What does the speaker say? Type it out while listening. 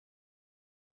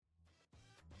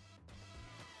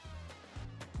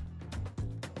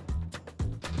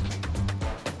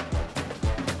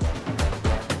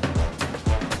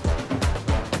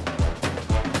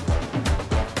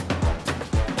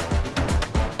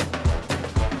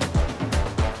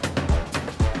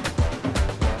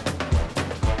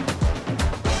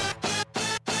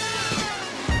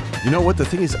You know what? The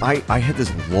thing is, I had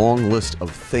this long list of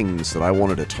things that I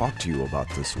wanted to talk to you about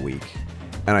this week,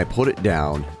 and I put it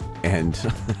down, and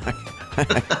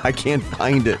I can't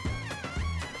find it.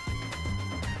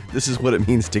 This is what it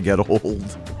means to get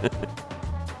old.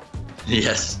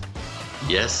 Yes.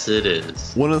 Yes, it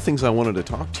is. One of the things I wanted to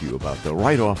talk to you about, though,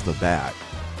 right off the bat,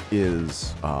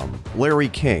 is Larry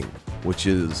King, which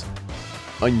is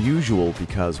unusual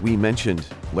because we mentioned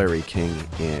Larry King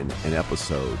in an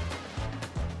episode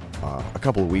a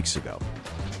couple of weeks ago,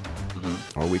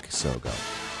 or a week or so ago.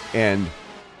 And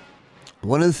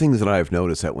one of the things that I've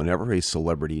noticed that whenever a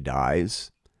celebrity dies,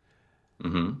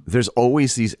 there's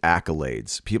always these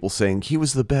accolades. People saying he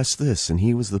was the best this and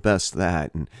he was the best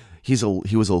that, and he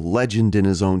was a legend in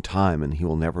his own time and he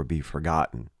will never be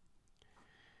forgotten.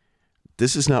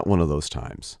 This is not one of those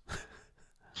times.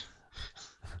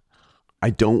 I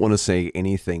don't want to say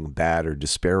anything bad or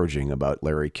disparaging about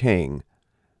Larry King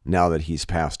now that he's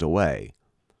passed away.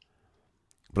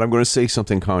 But I'm going to say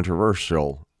something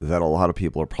controversial that a lot of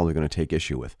people are probably going to take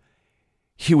issue with.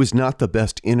 He was not the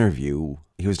best interviewer.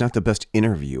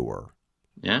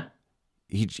 Yeah.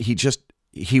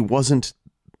 He wasn't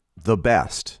the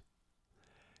best.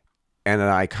 And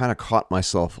I kind of caught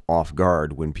myself off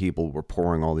guard when people were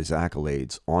pouring all these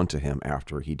accolades onto him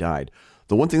after he died.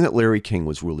 The one thing that Larry King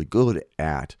was really good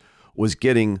at was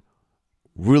getting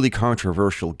really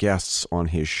controversial guests on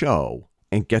his show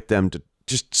and get them to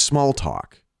just small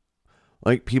talk.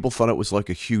 Like, people thought it was like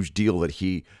a huge deal that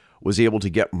he was able to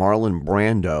get Marlon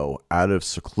Brando out of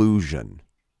seclusion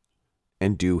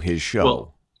and do his show.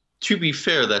 Well, to be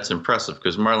fair, that's impressive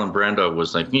because Marlon Brando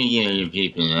was like, I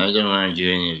don't want to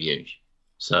do interviews.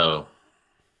 So,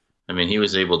 I mean, he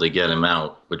was able to get him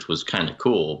out, which was kind of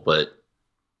cool, but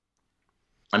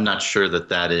I'm not sure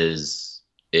that is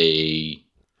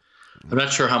I'm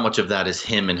not sure how much of that is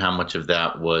him and how much of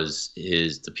that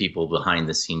is the people behind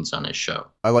the scenes on his show.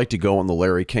 I like to go on the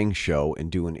Larry King show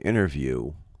and do an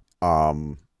interview,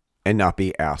 and not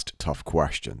be asked tough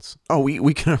questions. Oh,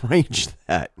 we can arrange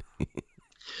that.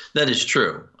 That is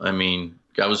true. I mean,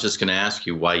 I was just going to ask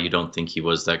you why you don't think he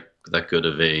was that good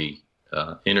of a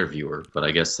interviewer, but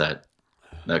I guess that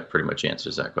pretty much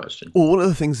answers that question. Well, one of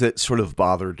the things that sort of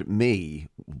bothered me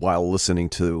while listening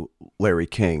to Larry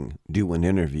King do an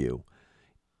interview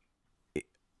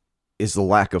is the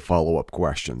lack of follow-up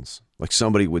questions. Like,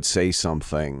 somebody would say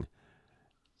something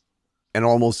and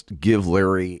almost give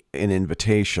Larry an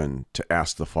invitation to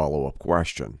ask the follow-up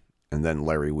question, and then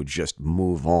Larry would just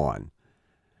move on.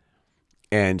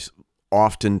 And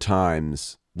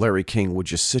oftentimes, Larry King would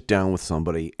just sit down with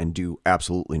somebody and do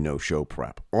absolutely no show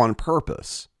prep on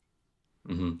purpose.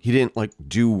 He didn't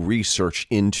do research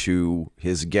into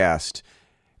his guest.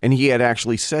 And he had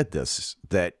actually said this,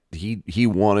 that he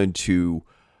wanted to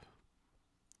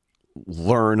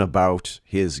learn about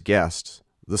his guests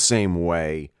the same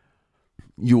way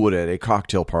you would at a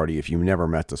cocktail party if you never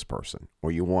met this person, or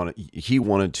he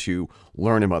wanted to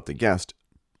learn about the guest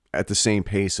at the same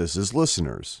pace as his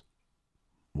listeners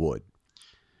would.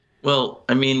 Well,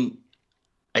 I mean,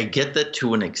 I get that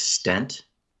to an extent,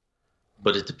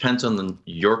 but it depends on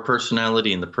your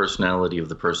personality and the personality of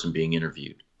the person being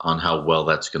interviewed on how well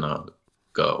that's going to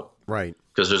go. Right.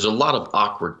 Because there's a lot of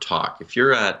awkward talk. If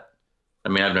you're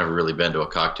I've never really been to a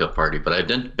cocktail party, but I've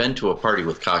been to a party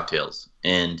with cocktails,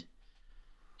 and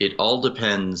it all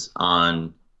depends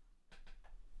on,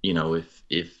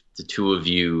 if the two of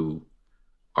you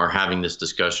are having this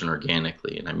discussion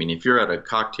organically. And I mean, if you're at a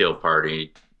cocktail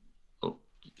party,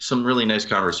 some really nice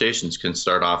conversations can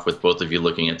start off with both of you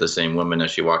looking at the same woman as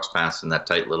she walks past in that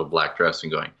tight little black dress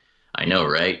and going, I know,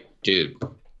 right, dude?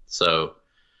 So,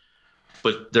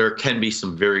 but there can be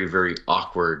some very, very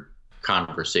awkward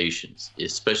conversations,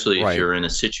 especially if you're in a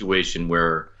situation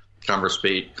where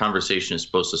conversation is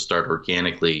supposed to start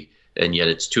organically, and yet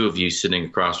it's two of you sitting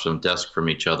across from desk from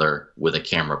each other with a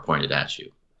camera pointed at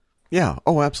you. Yeah.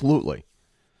 Oh, absolutely.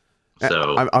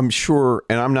 So I'm sure,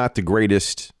 and I'm not the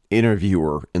greatest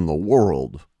interviewer in the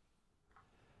world.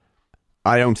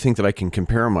 I don't think that I can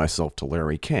compare myself to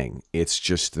Larry King. It's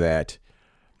just that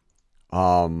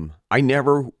I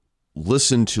never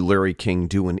listened to Larry King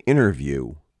do an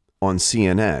interview on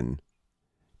CNN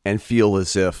and feel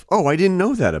as if, oh, I didn't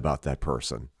know that about that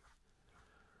person.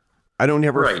 I don't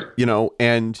ever,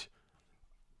 and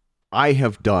I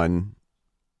have done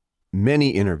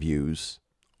many interviews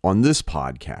on this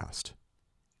podcast.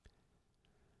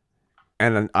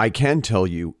 And I can tell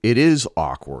you it is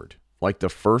awkward. Like the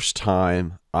first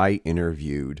time I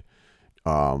interviewed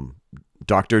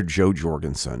Dr. Joe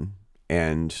Jorgensen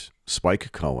and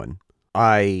Spike Cohen,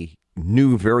 I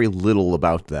knew very little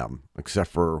about them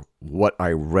except for what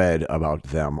I read about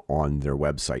them on their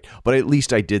website. But at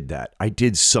least I did that. I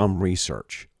did some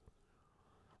research.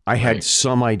 I had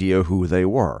some idea who they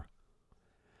were.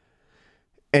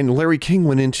 And Larry King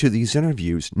went into these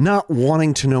interviews not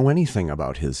wanting to know anything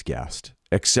about his guest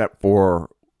except for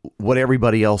what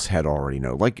everybody else had already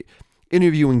known. Like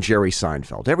interviewing Jerry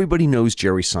Seinfeld. Everybody knows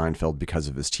Jerry Seinfeld because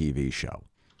of his TV show.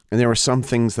 And there are some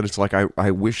things that it's like,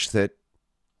 I wish that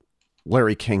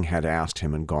Larry King had asked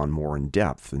him and gone more in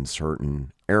depth in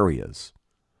certain areas.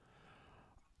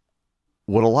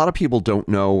 What a lot of people don't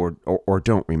know or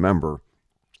don't remember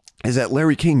is that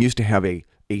Larry King used to have a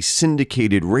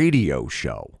syndicated radio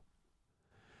show.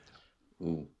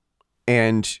 Ooh,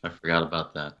 and I forgot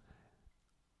about that.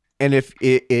 And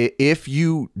if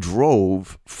you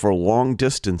drove for long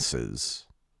distances,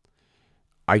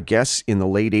 I guess in the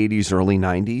late 80s, early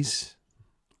 90s,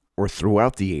 or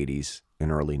throughout the 80s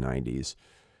and early 90s,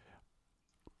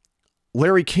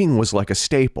 Larry King was like a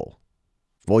staple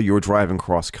while you were driving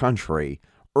cross country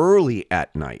early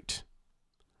at night.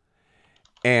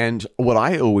 And what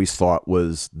I always thought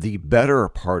was the better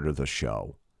part of the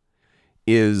show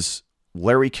is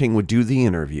Larry King would do the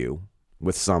interview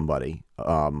with somebody,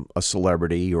 a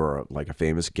celebrity or like a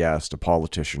famous guest, a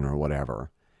politician or whatever.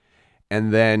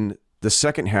 And then the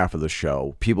second half of the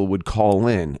show, people would call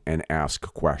in and ask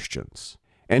questions.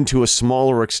 And to a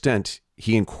smaller extent,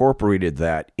 he incorporated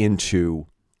that into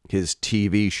his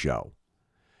TV show.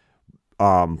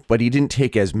 But he didn't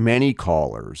take as many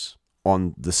callers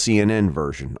on the CNN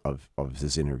version of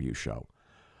his interview show.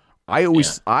 I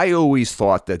always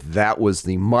thought that was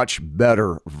the much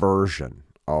better version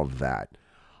of that.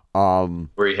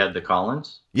 Where he had the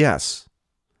call-ins? Yes.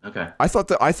 Okay. I thought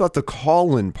the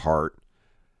call-in part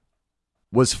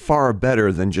was far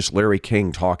better than just Larry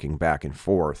King talking back and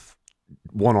forth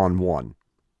one-on-one.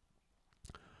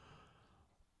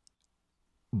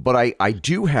 But I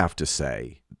do have to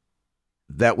say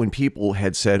that when people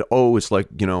had said, oh, it's like,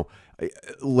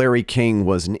 Larry King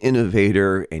was an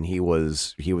innovator and he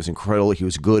was incredible. He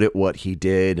was good at what he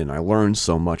did. And I learned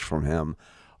so much from him.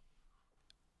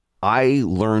 I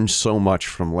learned so much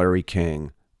from Larry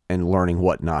King and learning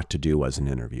what not to do as an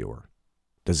interviewer.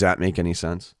 Does that make any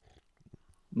sense?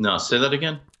 No, say that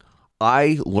again.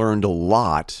 I learned a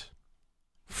lot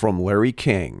from Larry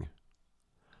King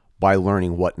by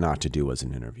learning what not to do as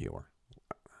an interviewer.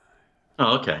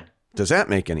 Oh, okay. Does that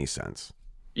make any sense?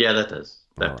 Yeah, that does.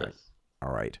 That does.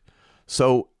 All right.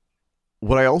 So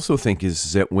what I also think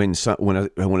is that when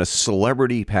a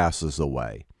celebrity passes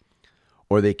away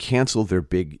or they cancel their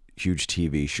big, huge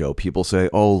TV show, people say,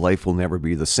 oh, life will never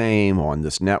be the same on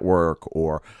this network,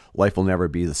 or life will never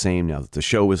be the same now that the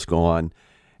show is gone.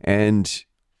 And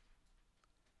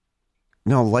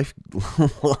no, life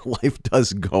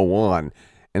does go on.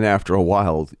 And after a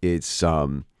while, it's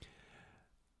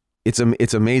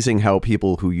amazing how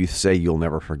people who you say you'll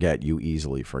never forget, you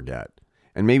easily forget.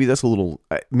 And maybe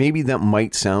maybe that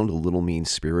might sound a little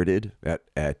mean-spirited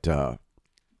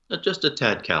just a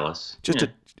tad callous.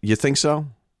 You think so?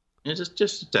 Yeah,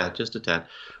 just a tad.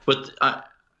 But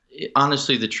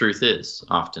honestly, the truth is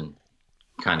often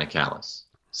kind of callous.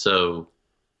 So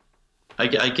I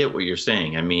get what you're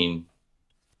saying. I mean,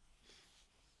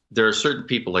 there are certain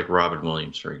people like Robin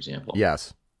Williams, for example.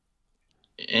 Yes.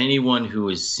 Anyone who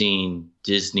has seen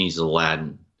Disney's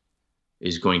Aladdin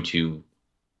is going to,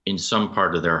 in some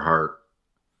part of their heart,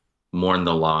 mourn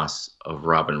the loss of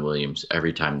Robin Williams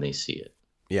every time they see it.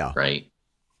 Yeah. Right.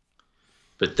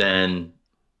 But then,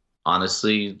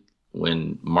 honestly,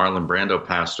 when Marlon Brando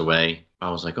passed away,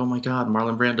 I was like, oh my God,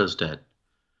 Marlon Brando's dead.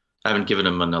 I haven't given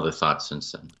him another thought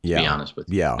since then, to be honest with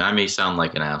you. Yeah. And I may sound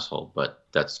like an asshole, but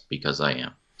that's because I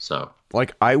am. So,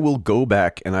 like, I will go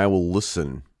back and I will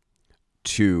listen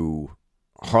to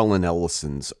Harlan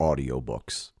Ellison's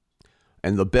audiobooks.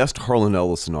 And the best Harlan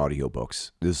Ellison audiobooks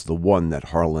is the one that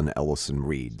Harlan Ellison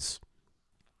reads.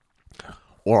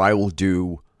 Or I will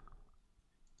do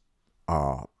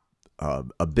a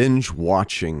binge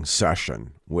watching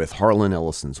session with Harlan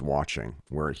Ellison's Watching,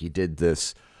 where he did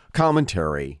this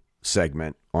commentary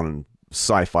segment on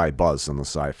Sci-Fi Buzz on the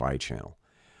Sci-Fi Channel.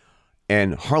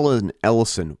 And Harlan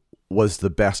Ellison was the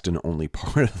best and only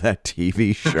part of that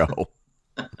TV show.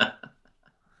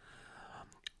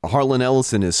 Harlan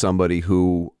Ellison is somebody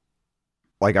who,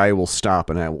 like, I will stop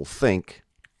and I will think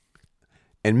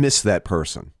and miss that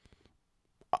person.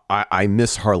 I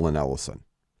miss Harlan Ellison.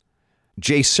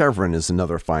 Jay Severin is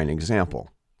another fine example.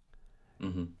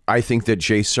 Mm-hmm. I think that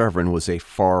Jay Severin was a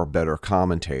far better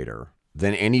commentator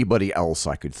than anybody else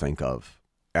I could think of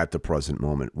at the present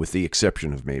moment, with the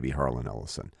exception of maybe Harlan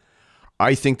Ellison.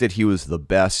 I think that he was the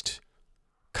best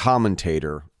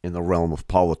commentator in the realm of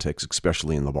politics,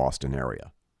 especially in the Boston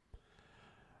area.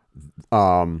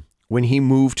 When he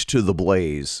moved to the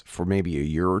Blaze for maybe a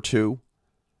year or two,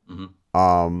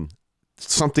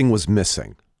 something was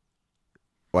missing.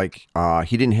 Like,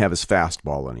 he didn't have his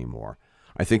fastball anymore.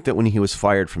 I think that when he was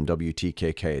fired from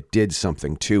WTKK, it did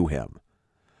something to him.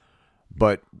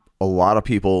 But a lot of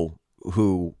people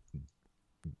who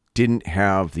didn't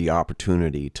have the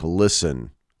opportunity to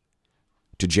listen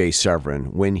to Jay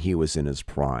Severin when he was in his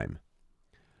prime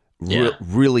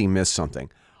really missed something.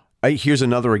 Here's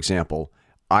another example.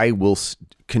 I will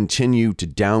continue to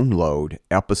download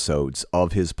episodes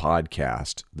of his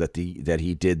podcast that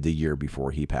he did the year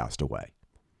before he passed away.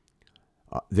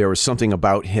 There was something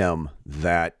about him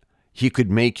that he could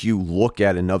make you look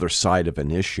at another side of an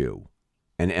issue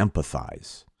and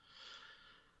empathize.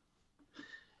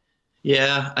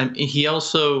 Yeah, he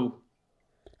also,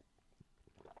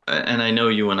 and I know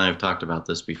you and I have talked about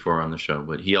this before on the show,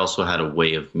 but he also had a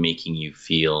way of making you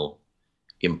feel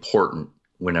important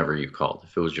whenever you called.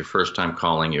 If it was your first time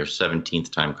calling, your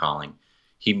 17th time calling,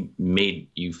 he made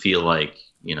you feel like,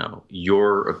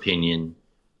 your opinion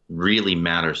really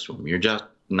matters to him. You're just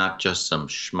not just some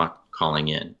schmuck calling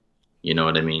in. You know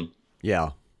what I mean? Yeah.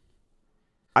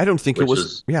 I don't think it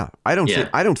was. I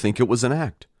don't think it was an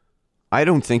act. I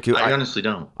honestly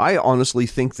don't. I honestly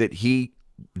think that he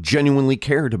genuinely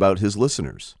cared about his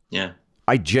listeners. Yeah.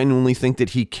 I genuinely think that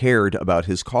he cared about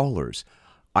his callers.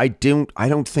 I don't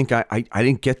think I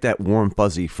didn't get that warm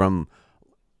fuzzy from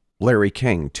Larry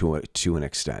King to an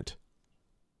extent.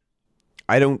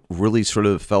 I don't really sort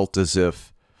of felt as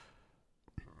if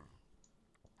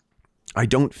I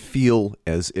don't feel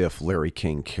as if Larry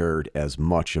King cared as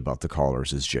much about the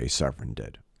callers as Jay Severin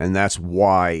did. And that's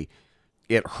why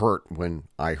it hurt when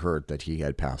I heard that he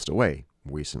had passed away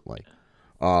recently.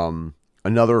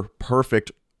 Another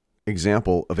perfect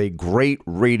example of a great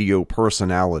radio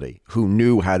personality who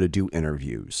knew how to do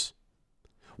interviews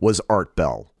was Art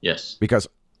Bell. Yes. Because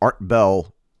Art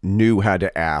Bell knew how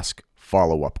to ask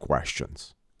follow-up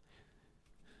questions.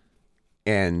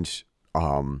 And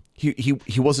he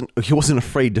wasn't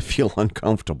afraid to feel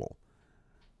uncomfortable.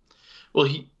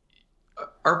 Well,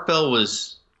 Art Bell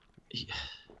was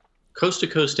Coast to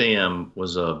Coast AM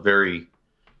was a very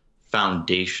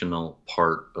foundational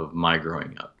part of my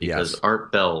growing up because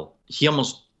Art Bell,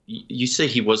 you say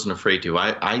he wasn't afraid to.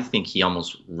 I think he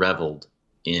almost reveled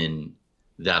in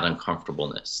that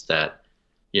uncomfortableness that,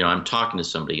 I'm talking to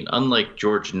somebody, and unlike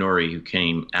George Norrie, who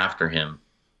came after him,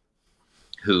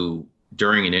 who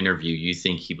during an interview, you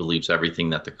think he believes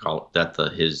everything that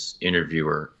his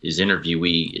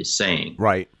interviewee is saying.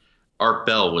 Right. Art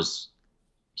Bell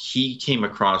he came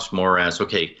across more as,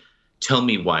 okay, tell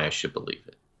me why I should believe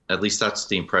it. At least that's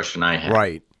the impression I had.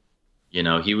 Right.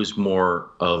 He was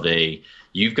more of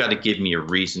you've got to give me a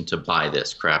reason to buy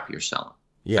this crap you're selling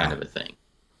kind of a thing.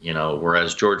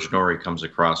 Whereas George Norrie comes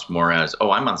across more as,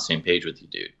 oh, I'm on the same page with you,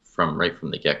 dude, right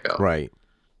from the get-go. Right.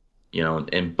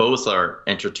 And both are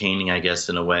entertaining, I guess,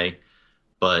 in a way,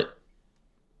 but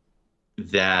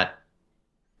that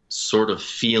sort of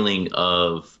feeling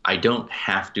of, I don't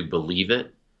have to believe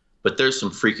it, but there's some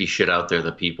freaky shit out there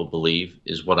that people believe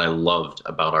is what I loved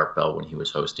about Art Bell when he was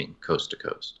hosting Coast to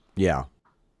Coast. Yeah.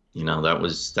 That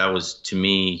was to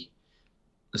me,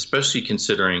 especially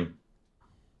considering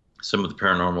some of the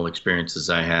paranormal experiences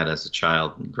I had as a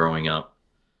child and growing up,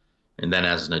 and then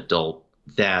as an adult,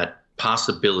 that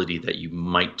possibility that you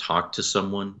might talk to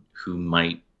someone who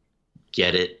might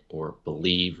get it or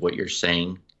believe what you're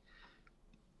saying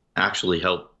actually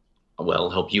help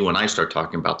you and I start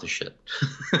talking about the shit.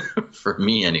 For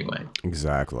me anyway.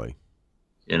 Exactly.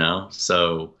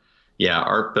 So yeah,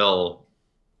 Art Bell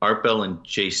and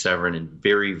Jay Severin in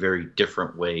very, very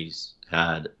different ways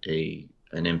had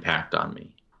an impact on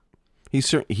me. He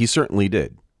certainly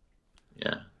did.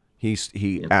 Yeah.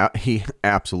 He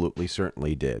absolutely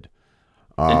certainly did.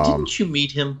 And didn't you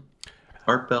meet him,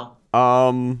 Art Bell?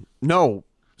 No.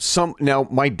 Now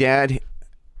my dad,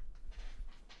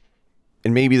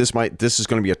 and maybe this is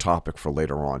going to be a topic for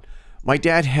later on. My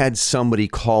dad had somebody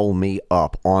call me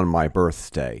up on my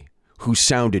birthday who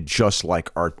sounded just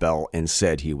like Art Bell and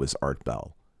said he was Art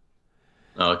Bell.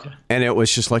 Oh, okay. And it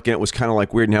was just like, it was kind of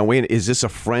like weird. Now, wait, is this a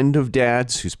friend of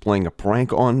Dad's who's playing a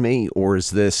prank on me, or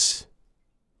is this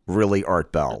really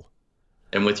Art Bell?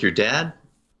 And with your dad,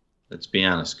 let's be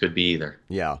honest, could be either.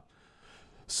 Yeah.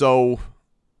 So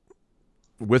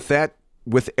with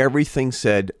everything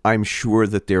said, I'm sure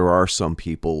that there are some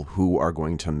people who are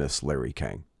going to miss Larry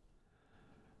King.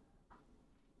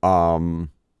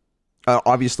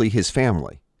 Obviously his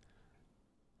family.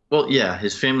 Well, yeah,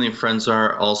 his family and friends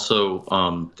are.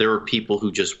 Also, there were people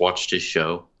who just watched his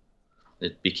show.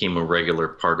 It became a regular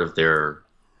part of their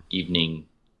evening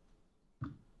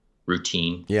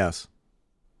routine. Yes.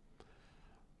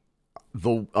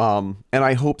 And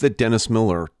I hope that Dennis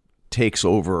Miller takes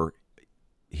over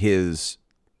his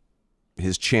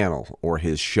channel or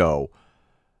his show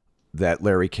that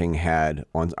Larry King had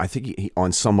on, I think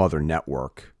on some other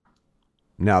network.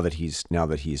 Now that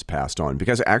he's passed on,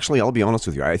 because actually, I'll be honest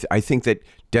with you, I think that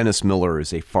Dennis Miller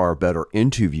is a far better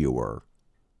interviewer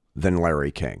than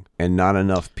Larry King, and not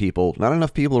enough people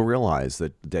realize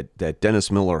that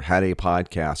Dennis Miller had a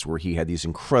podcast where he had these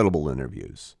incredible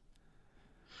interviews.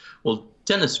 Well,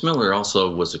 Dennis Miller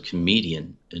also was a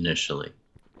comedian initially,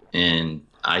 and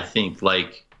I think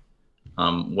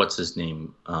what's his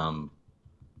name,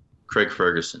 Craig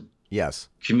Ferguson. Yes.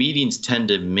 Comedians tend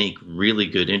to make really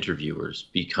good interviewers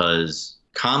because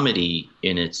comedy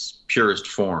in its purest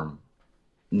form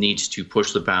needs to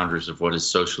push the boundaries of what is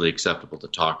socially acceptable to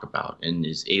talk about, and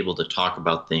is able to talk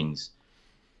about things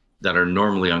that are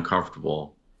normally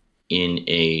uncomfortable in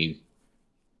a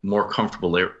more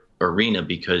comfortable arena,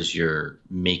 because you're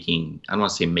making, I don't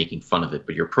want to say making fun of it,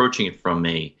 but you're approaching it from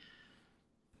a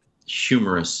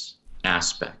humorous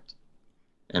aspect.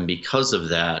 And because of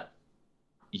that,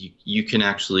 you can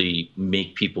actually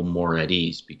make people more at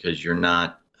ease, because you're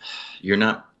not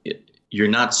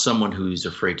someone who's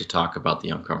afraid to talk about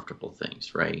the uncomfortable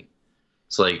things, right?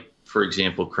 It's like, for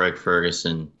example, Craig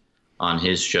Ferguson on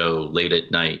his show late at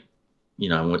night,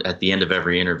 at the end of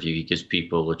every interview, he gives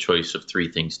people a choice of 3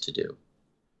 things to do,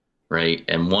 right?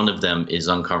 And one of them is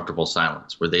uncomfortable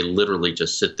silence, where they literally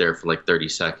just sit there for 30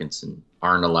 seconds and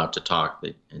aren't allowed to talk,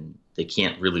 and they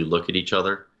can't really look at each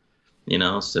other,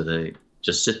 so they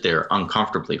just sit there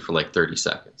uncomfortably for 30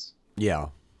 seconds. Yeah.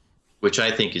 Which I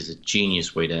think is a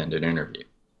genius way to end an interview,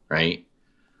 right?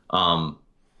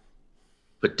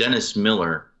 But Dennis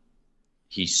Miller,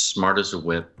 he's smart as a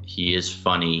whip. He is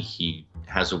funny. He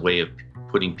has a way of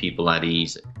putting people at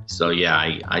ease. So yeah,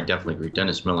 I definitely agree.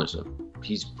 Dennis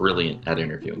he's brilliant at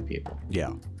interviewing people.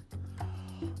 Yeah.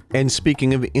 And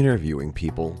speaking of interviewing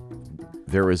people,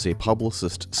 there is a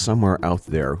publicist somewhere out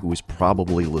there who is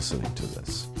probably listening to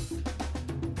this,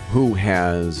 who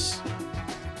has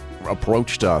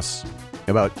approached us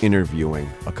about interviewing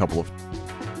a couple of,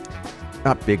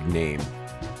 not big name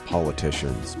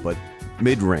politicians, but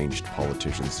mid-ranged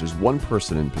politicians. There's one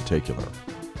person in particular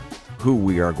who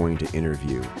we are going to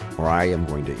interview, or I am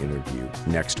going to interview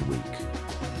next week.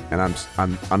 And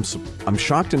I'm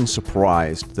shocked and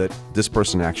surprised that this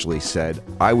person actually said,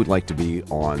 I would like to be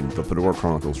on the Fedora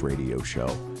Chronicles radio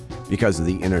show because of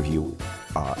the interview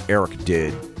Eric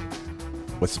did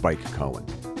with Spike Cohen.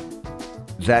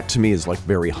 That to me is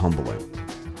very humbling.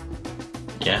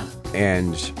 Yeah.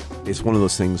 And it's one of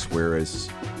those things whereas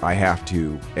I have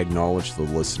to acknowledge the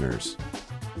listeners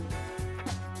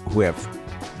who have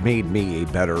made me a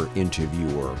better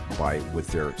interviewer with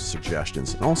their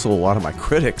suggestions. And also a lot of my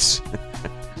critics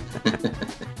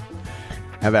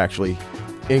have actually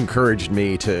encouraged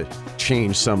me to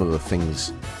change some of the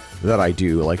things that I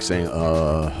do, like saying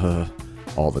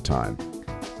all the time.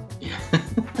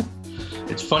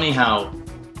 It's funny how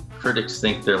critics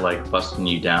think they're busting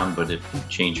you down, but if you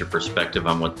change your perspective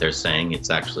on what they're saying, it's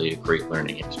actually a great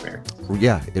learning experience.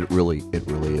 Yeah, it really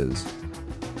is.